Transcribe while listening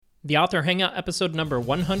The Author Hangout, episode number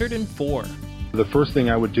 104. The first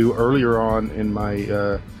thing I would do earlier on in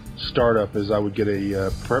my startup is I would get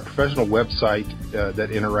a professional website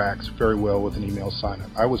that interacts very well with an email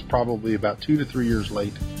sign-up. I was probably about 2 to 3 years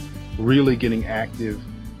late really getting active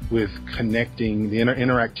with connecting the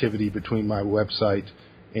interactivity between my website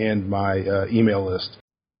and my email list.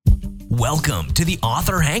 Welcome to the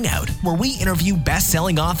Author Hangout, where we interview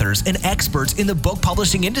best-selling authors and experts in the book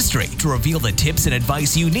publishing industry to reveal the tips and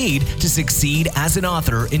advice you need to succeed as an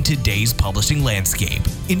author in today's publishing landscape.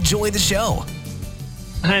 Enjoy the show.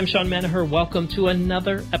 Hi, I'm Sean Manaher. Welcome to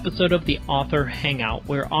another episode of the Author Hangout,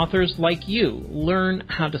 where authors like you learn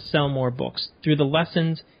how to sell more books through the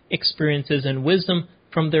lessons, experiences, and wisdom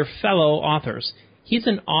from their fellow authors. He's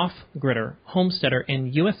an off-gridder, homesteader,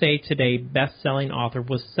 and USA Today best-selling author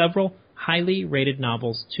with several highly rated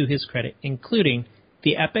novels to his credit, including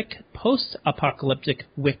the epic post-apocalyptic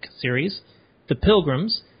Wick series, The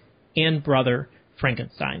Pilgrims, and Brother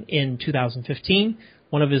Frankenstein. In 2015,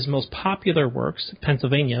 one of his most popular works,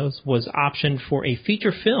 Pennsylvania's, was optioned for a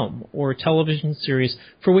feature film or television series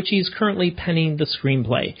for which he's currently penning the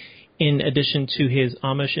screenplay. In addition to his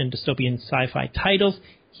Amish and dystopian sci-fi titles,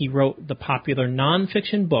 he wrote the popular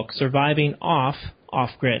nonfiction book Surviving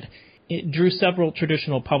Off-Grid. It drew several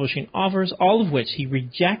traditional publishing offers, all of which he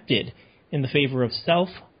rejected in the favor of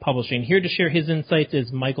self-publishing. Here to share his insights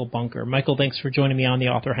is Michael Bunker. Michael, thanks for joining me on the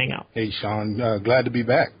Author Hangout. Hey, Sean. Glad to be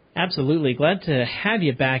back. Absolutely. Glad to have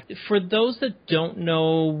you back. For those that don't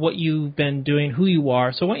know what you've been doing, who you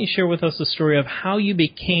are, so why don't you share with us the story of how you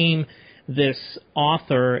became this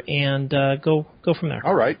author and go from there.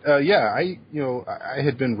 All right. I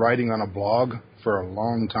had been writing on a blog for a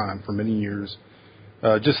long time, for many years.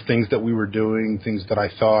 Just things that we were doing, things that I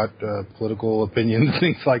thought, political opinions,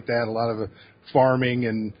 things like that. A lot of farming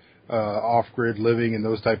and off-grid living and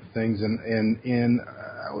those type of things. And in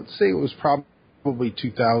I would say it was probably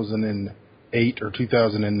 2008 or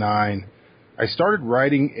 2009, I started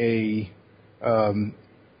writing a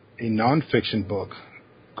nonfiction book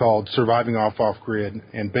called Surviving Off-Grid,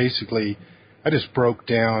 and basically I just broke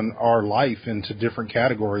down our life into different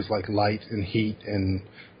categories like light and heat and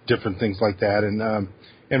different things like that,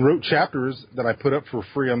 and wrote chapters that I put up for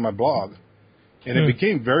free on my blog, and it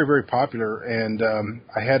became very, very popular. And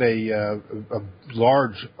I had a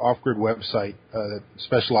large off-grid website that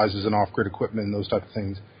specializes in off-grid equipment and those type of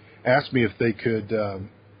things. Asked me if they could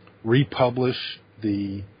republish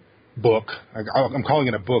the book. I'm calling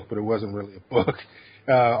it a book, but it wasn't really a book.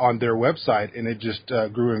 On their website, and it just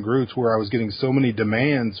grew and grew to where I was getting so many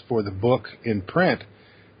demands for the book in print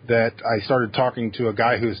that I started talking to a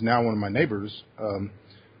guy who is now one of my neighbors,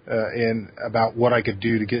 and about what I could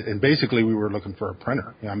do to get. And basically, we were looking for a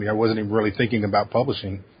printer. I mean, I wasn't even really thinking about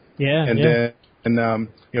publishing. Then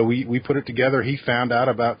we put it together. He found out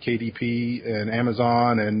about KDP and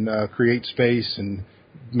Amazon and CreateSpace and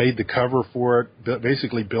made the cover for it.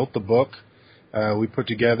 Basically, built the book. We put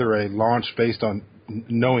together a launch based on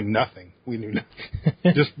knowing nothing. We knew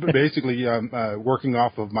nothing. Just basically working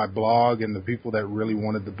off of my blog and the people that really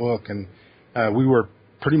wanted the book. And we were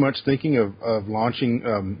pretty much thinking of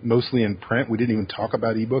launching mostly in print. We didn't even talk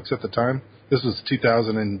about ebooks at the time. This was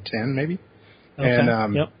 2010 maybe.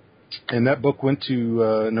 Okay. And that book went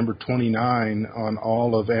to number 29 on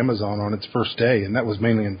all of Amazon on its first day, and that was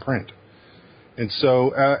mainly in print. And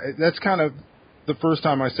so that's kind of the first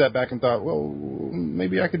time I sat back and thought, well,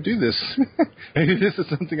 maybe I could do this. Maybe this is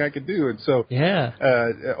something I could do. And so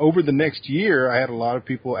over the next year, I had a lot of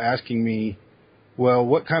people asking me, well,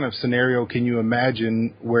 what kind of scenario can you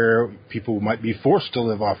imagine where people might be forced to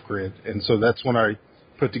live off-grid? And so that's when I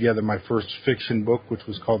put together my first fiction book, which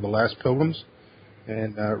was called The Last Pilgrims,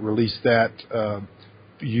 and released that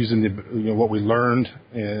using what we learned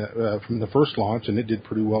from the first launch, and it did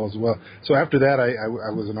pretty well as well. So after that, I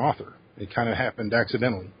was an author. It kind of happened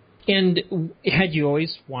accidentally. And had you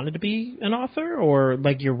always wanted to be an author, or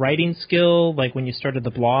like your writing skill, like when you started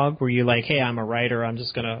the blog, were you like, hey, I'm a writer, I'm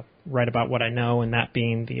just going to write about what I know, and that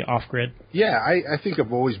being the off-grid? Yeah, I think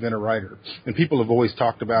I've always been a writer. And people have always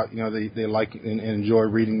talked about, they like and enjoy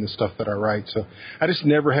reading the stuff that I write. So I just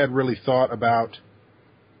never had really thought about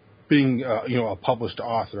being, a published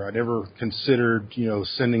author. I never considered,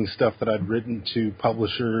 sending stuff that I'd written to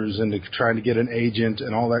publishers and trying to get an agent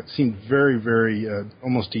and all that seemed very, very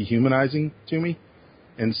almost dehumanizing to me.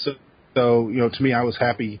 And so, to me, I was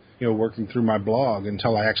happy, working through my blog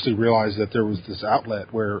until I actually realized that there was this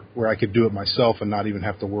outlet where I could do it myself and not even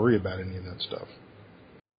have to worry about any of that stuff.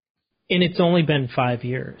 And it's only been 5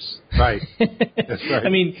 years. Right. That's right. I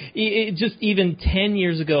mean, just even 10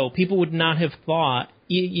 years ago, people would not have thought,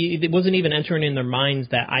 it wasn't even entering in their minds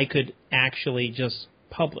that I could actually just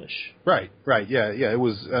publish. Right. Yeah. It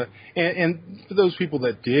was, and for those people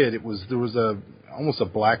that did, there was almost a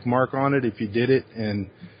black mark on it if you did it,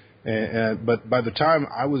 but by the time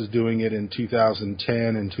I was doing it in 2010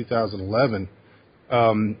 and 2011,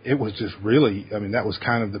 it was just really, that was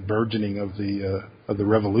kind of the burgeoning of the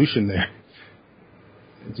revolution there.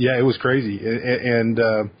 Yeah, it was crazy,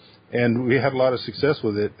 and we had a lot of success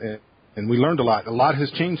with it, and we learned a lot. A lot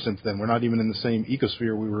has changed since then. We're not even in the same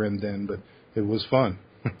ecosphere we were in then, but it was fun.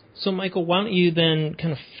 So, Michael, why don't you then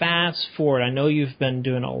kind of fast forward? I know you've been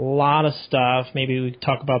doing a lot of stuff. Maybe we could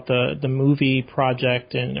talk about the movie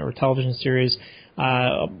project or television series.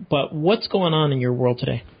 But what's going on in your world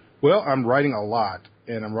today? Well, I'm writing a lot,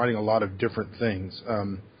 and I'm writing a lot of different things.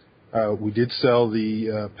 We did sell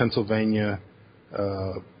the Pennsylvania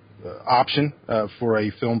option for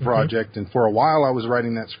a film project, and for a while I was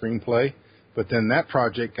writing that screenplay. But then that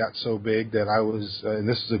project got so big that I was, and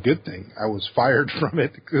this is a good thing, I was fired from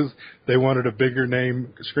it because they wanted a bigger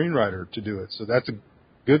name screenwriter to do it. So that's a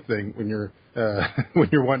good thing when you're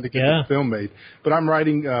wanting to get the film made. But I'm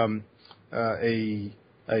writing a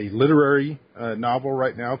literary novel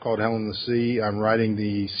right now called Hell in the Sea. I'm writing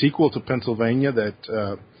the sequel to Pennsylvania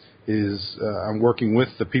that I'm working with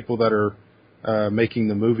the people that are making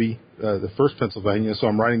the movie, the first Pennsylvania. So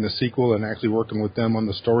I'm writing the sequel and actually working with them on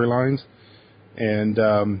the storylines. And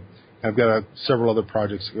I've got several other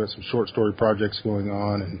projects. I've got some short story projects going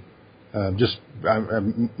on, and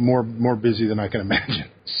I'm more busy than I can imagine.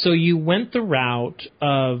 So you went the route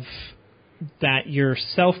of that you're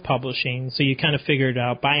self-publishing, so you kind of figured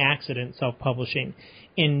out by accident self-publishing.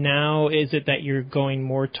 And now is it that you're going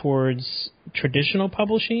more towards traditional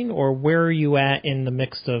publishing, or where are you at in the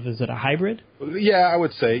mix of, is it a hybrid? Yeah, I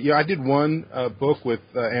would say. I did one book with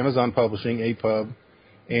Amazon Publishing, APUB.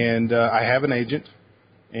 And I have an agent,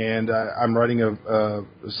 and I'm writing a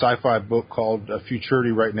sci-fi book called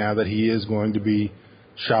Futurity right now that he is going to be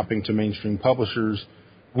shopping to mainstream publishers,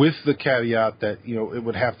 with the caveat that, it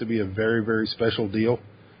would have to be a very, very special deal.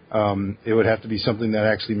 It would have to be something that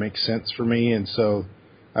actually makes sense for me. And so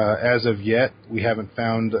as of yet, we haven't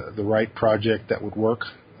found the right project that would work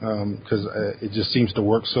because it just seems to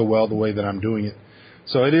work so well the way that I'm doing it.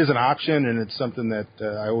 So it is an option, and it's something that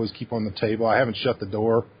I always keep on the table. I haven't shut the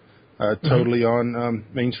door totally on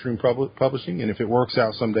mainstream publishing, and if it works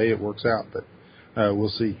out someday, it works out, but we'll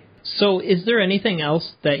see. So is there anything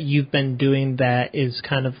else that you've been doing that is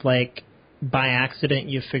kind of like by accident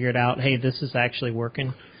you figured out, hey, this is actually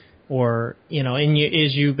working? Or,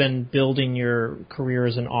 as you've been building your career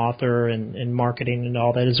as an author and marketing and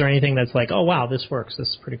all that, is there anything that's like, oh, wow, this works, this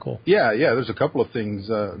is pretty cool? Yeah, there's a couple of things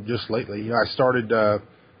just lately. I started, I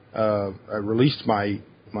released my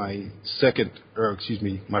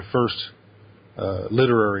first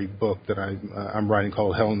literary book that I'm writing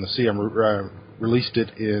called Hell in the Sea. I released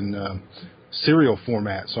it in serial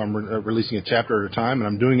format, so I'm releasing a chapter at a time, and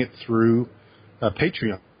I'm doing it through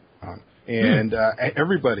Patreon. And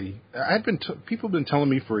people have been telling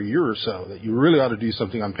me for a year or so that you really ought to do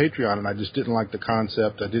something on Patreon, and I just didn't like the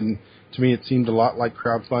concept. To me, it seemed a lot like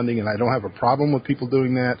crowdfunding, and I don't have a problem with people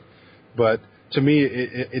doing that. But to me,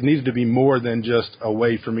 it needed to be more than just a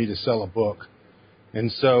way for me to sell a book.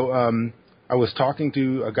 And so I was talking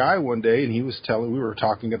to a guy one day, and we were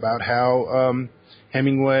talking about how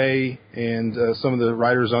Hemingway and some of the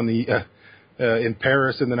writers on in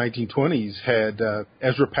Paris in the 1920s had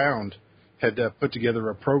Ezra Pound had put together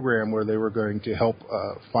a program where they were going to help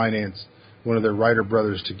finance one of their writer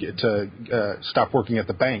brothers to stop working at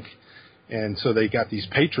the bank. And so they got these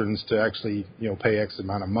patrons to actually, pay X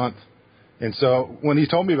amount a month. And so when he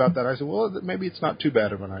told me about that, I said, well, maybe it's not too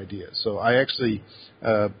bad of an idea. So I actually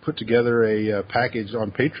put together a package on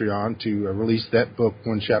Patreon to release that book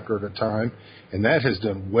one chapter at a time. And that has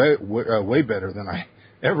done way better than I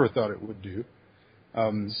ever thought it would do.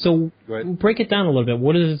 So break it down a little bit.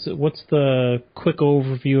 What's the quick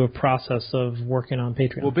overview of process of working on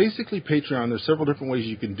Patreon? Well, basically Patreon, there's several different ways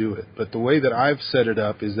you can do it. But the way that I've set it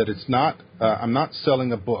up is that it's not, I'm not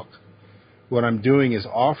selling a book. What I'm doing is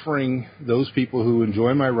offering those people who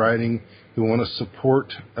enjoy my writing, who want to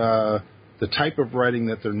support the type of writing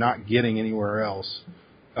that they're not getting anywhere else,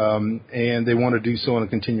 and they want to do so on a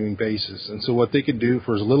continuing basis. And so what they can do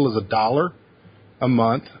for as little as $1 a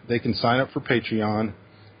month, they can sign up for Patreon,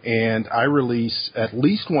 and I release at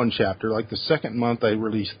least one chapter. Like the second month, I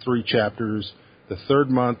released 3 chapters. The third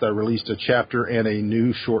month, I released a chapter and a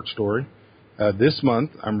new short story. This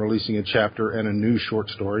month, I'm releasing a chapter and a new short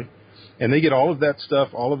story. And they get all of that stuff.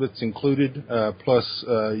 All of it's included. Plus,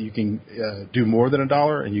 you can do more than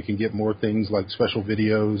 $1, and you can get more things like special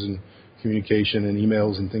videos and communication and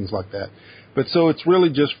emails and things like that. But so it's really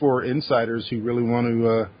just for insiders who really want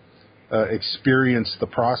to experience the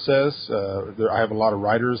process. I have a lot of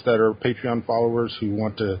writers that are Patreon followers who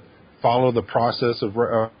want to follow the process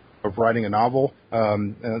of writing a novel.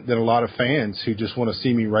 And then a lot of fans who just want to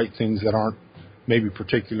see me write things that aren't maybe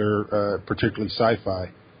particularly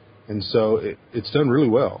sci-fi. And so it's done really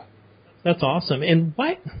well. That's awesome. And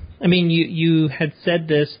I mean, you had said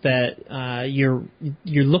this, that you're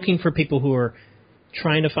looking for people who are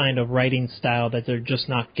trying to find a writing style that they're just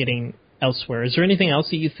not getting elsewhere. Is there anything else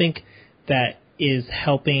that you think that is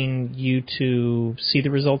helping you to see the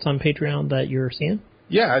results on Patreon that you're seeing?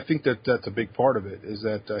 Yeah, I think that's a big part of it, is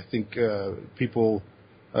that I think people,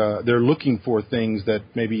 they're looking for things that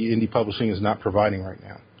maybe indie publishing is not providing right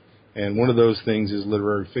now. And one of those things is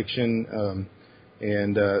literary fiction.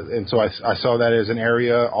 And so I saw that as an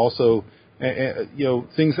area. Also,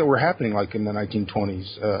 things that were happening like in the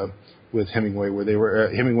 1920s with Hemingway,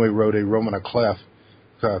 where Hemingway wrote a roman à clef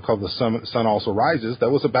called The Sun Also Rises.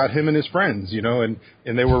 That was about him and his friends,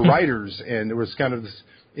 and they were writers, and there was kind of this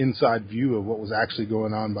inside view of what was actually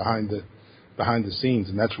going on behind the scenes,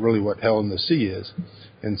 and that's really what Hell in the Sea is.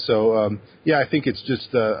 And so, I think it's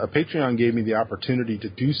just a Patreon gave me the opportunity to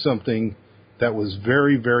do something that was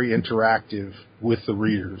very, very interactive with the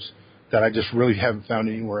readers that I just really haven't found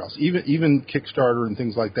anywhere else. Even Kickstarter and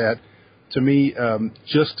things like that, to me,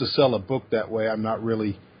 just to sell a book that way, I'm not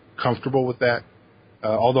really comfortable with that.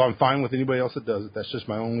 Although I'm fine with anybody else that does it. That's just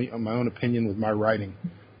my own opinion with my writing.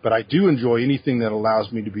 But I do enjoy anything that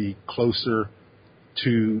allows me to be closer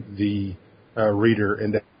to the reader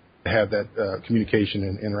and to have that communication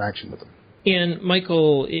and interaction with them. And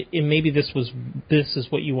Michael, maybe this is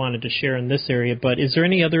what you wanted to share in this area, but is there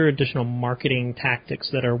any other additional marketing tactics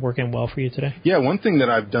that are working well for you today? Yeah, one thing that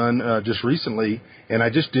I've done just recently, and I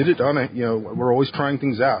just did it on we're always trying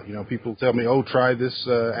things out. People tell me, oh, try this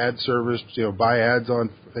ad service, buy ads on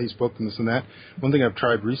Facebook and this and that. One thing I've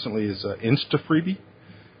tried recently is InstaFreebie.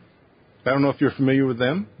 I don't know if you're familiar with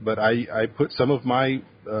them, but I put some of my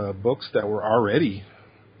books that were already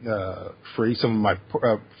free, some of my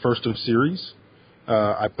first of series.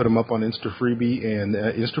 I put them up on InstaFreebie, and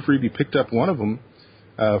InstaFreebie picked up one of them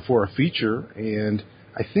for a feature, and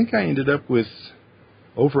I think I ended up with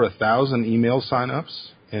over 1,000 email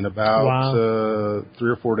signups in about 3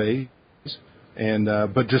 or 4 days. And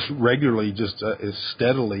but just regularly, as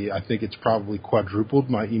steadily, I think it's probably quadrupled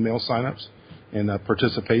my email signups and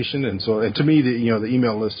participation. And to me, the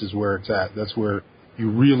email list is where it's at. That's where you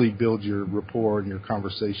really build your rapport and your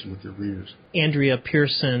conversation with your readers. Andrea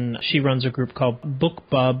Pearson, she runs a group called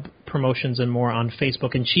BookBub Promotions and More on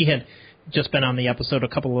Facebook, and she had just been on the episode a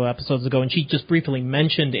couple of episodes ago, and she just briefly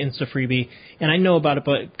mentioned InstaFreebie, and I know about it,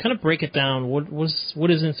 but kind of break it down. What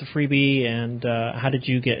is InstaFreebie, and how did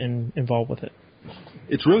you get involved with it?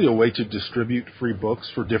 It's really a way to distribute free books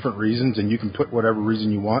for different reasons, and you can put whatever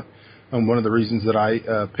reason you want. And one of the reasons that I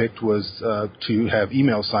picked was to have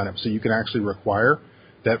email sign-up. So you can actually require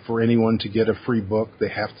that for anyone to get a free book, they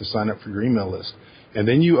have to sign up for your email list. And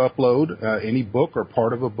then you upload any book or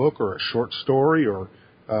part of a book or a short story, or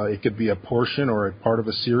it could be a portion or a part of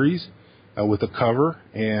a series with a cover.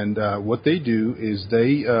 And what they do is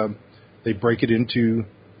they break it into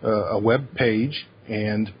a web page,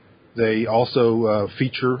 and they also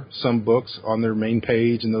feature some books on their main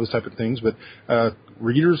page and those type of things. But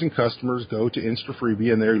readers and customers go to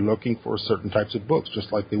InstaFreebie, and they're looking for certain types of books,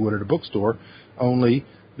 just like they would at a bookstore, only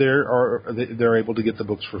they're able to get the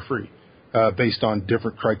books for free based on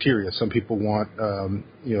different criteria. Some people want,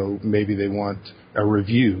 maybe they want a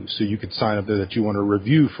review, so you could sign up there that you want a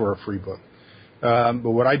review for a free book. But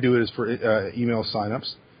what I do is for email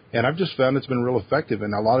signups, and I've just found it's been real effective.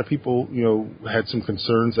 And a lot of people, had some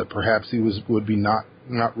concerns that perhaps would be not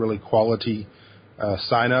really quality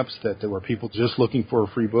signups, that there were people just looking for a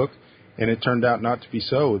free book, and it turned out not to be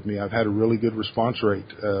so with me. I've had a really good response rate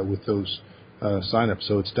with those signups,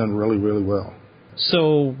 so it's done really, really well.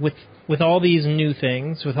 So with all these new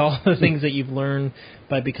things, with all the things that you've learned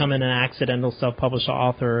by becoming an accidental self-published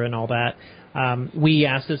author and all that, we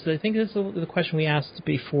asked this. I think this is the question we asked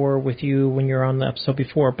before with you when you were on the episode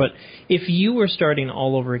before. But if you were starting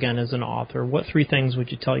all over again as an author, what 3 things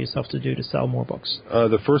would you tell yourself to do to sell more books?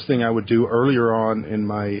 The first thing I would do earlier on in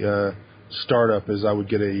my startup is I would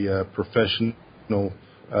get a professional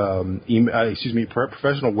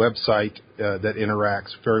professional website that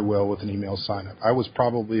interacts very well with an email sign-up. I was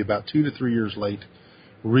probably about 2 to 3 years late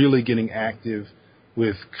really getting active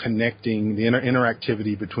with connecting the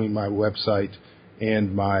interactivity between my website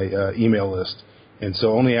and my email list. And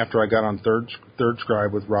so only after I got on Third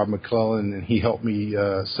Scribe with Rob McClellan, and he helped me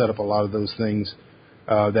set up a lot of those things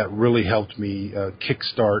that really helped me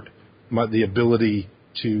kickstart the ability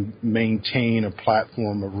to maintain a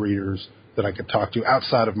platform of readers that I could talk to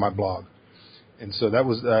outside of my blog. And so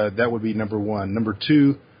that would be number one. Number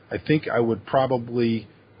two, I think I would probably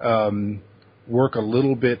work a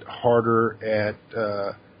little bit harder at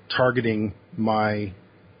targeting my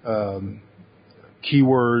keywords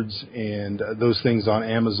and those things on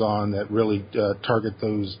Amazon that really target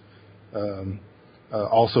those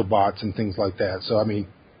also bots and things like that. So, I mean,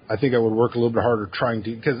 I think I would work a little bit harder trying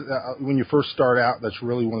to, because when you first start out, that's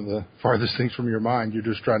really one of the farthest things from your mind. You're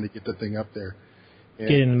just trying to get the thing up there. And,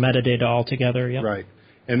 getting the metadata all together, yeah. Right.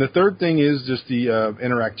 And the third thing is just the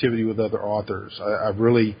interactivity with other authors. I've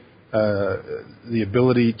really, the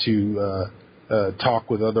ability to talk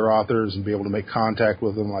with other authors and be able to make contact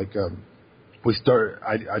with them. Like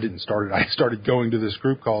I started going to this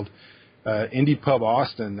group called Indie Pub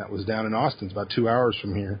Austin that was down in Austin. It's about 2 hours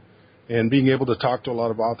from here. And being able to talk to a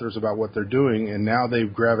lot of authors about what they're doing, and now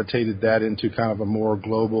they've gravitated that into kind of a more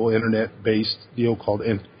global internet-based deal called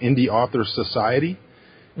Indie Author Society.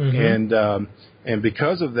 Mm-hmm. And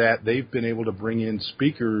because of that, they've been able to bring in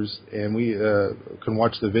speakers, and we can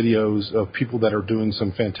watch the videos of people that are doing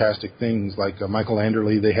some fantastic things, like Michael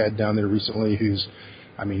Anderle they had down there recently, he's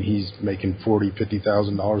making $40,000,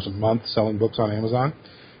 $50,000 a month selling books on Amazon.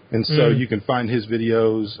 And so you can find his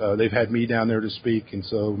videos. They've had me down there to speak, and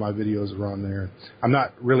so my videos are on there. I'm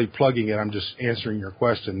not really plugging it. I'm just answering your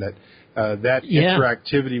question, that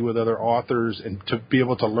interactivity with other authors and to be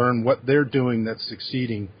able to learn what they're doing that's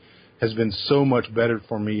succeeding has been so much better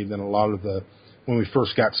for me than a lot of when we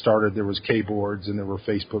first got started, there was K-boards and there were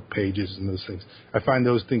Facebook pages and those things. I find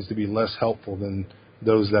those things to be less helpful than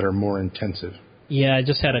those that are more intensive. Yeah, I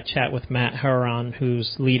just had a chat with Matt Huron,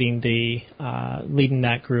 who's leading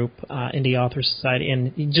that group, Indie Author Society,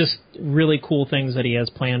 and just really cool things that he has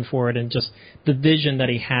planned for it, and just the vision that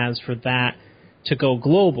he has for that to go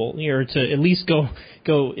global, or to at least go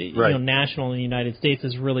national in the United States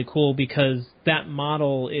is really cool, because that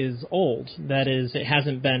model is old. That is, it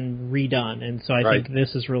hasn't been redone, and so I think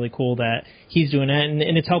this is really cool that he's doing that,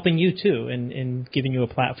 and it's helping you too, and giving you a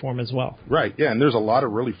platform as well. Right, yeah, and there's a lot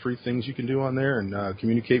of really free things you can do on there, and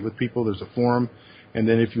communicate with people. There's a forum, and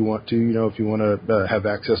then if you want to, have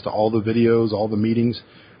access to all the videos, all the meetings.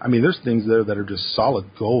 I mean, there's things there that are just solid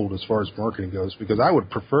gold as far as marketing goes, because I would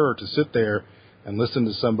prefer to sit there and listen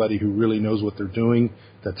to somebody who really knows what they're doing,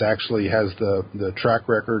 that actually has the track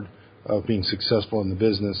record of being successful in the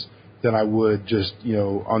business, than I would just,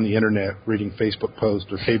 on the internet reading Facebook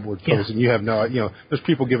posts or K-board posts, and you have there's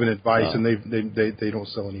people giving advice and they don't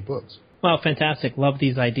sell any books. Well, fantastic. Love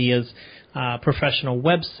these ideas. Professional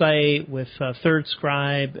website with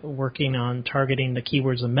ThirdScribe, working on targeting the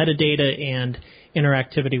keywords and metadata, and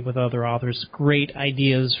interactivity with other authors. Great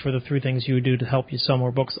ideas for the 3 things you would do to help you sell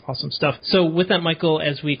more books. Awesome stuff. So with that, Michael,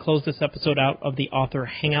 as we close this episode out of the Author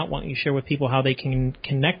Hangout, why don't you share with people how they can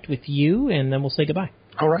connect with you, and then we'll say goodbye.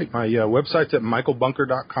 All right. My website's at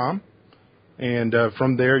michaelbunker.com. And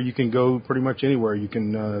from there, you can go pretty much anywhere. You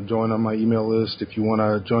can join on my email list if you want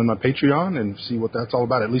to join my Patreon and see what that's all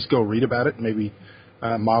about. At least go read about it, maybe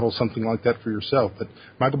model something like that for yourself. But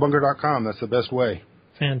michaelbunker.com, that's the best way.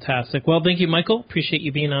 Fantastic. Well, thank you, Michael. Appreciate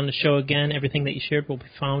you being on the show again. Everything that you shared will be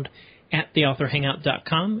found at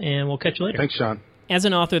theauthorhangout.com, and we'll catch you later. Thanks, Sean. As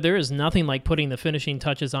an author, there is nothing like putting the finishing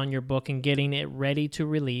touches on your book and getting it ready to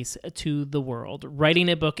release to the world. Writing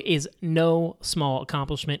a book is no small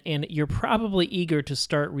accomplishment, and you're probably eager to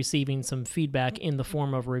start receiving some feedback in the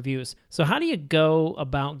form of reviews. So how do you go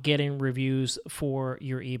about getting reviews for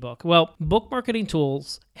your ebook? Well, Book Marketing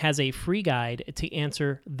Tools has a free guide to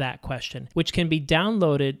answer that question, which can be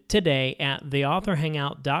downloaded today at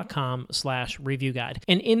theauthorhangout.com/review guide.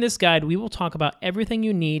 And in this guide, we will talk about everything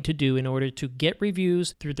you need to do in order to get reviews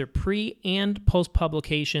through the pre and post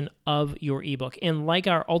publication of your ebook. And like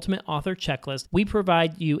our Ultimate Author Checklist, we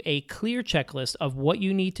provide you a clear checklist of what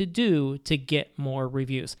you need to do to get more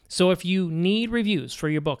reviews. So if you need reviews for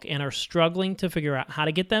your book and are struggling to figure out how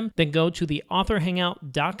to get them, then go to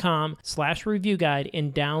theauthorhangout.com/review guide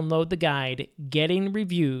and download the guide, Getting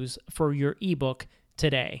Reviews for Your Ebook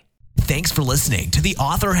today. Thanks for listening to the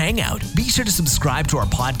Author Hangout. Be sure to subscribe to our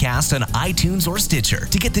podcast on iTunes or Stitcher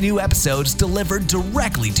to get the new episodes delivered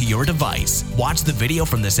directly to your device. Watch the video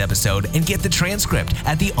from this episode and get the transcript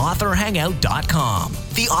at theauthorhangout.com.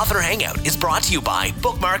 The Author Hangout is brought to you by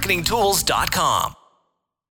bookmarketingtools.com.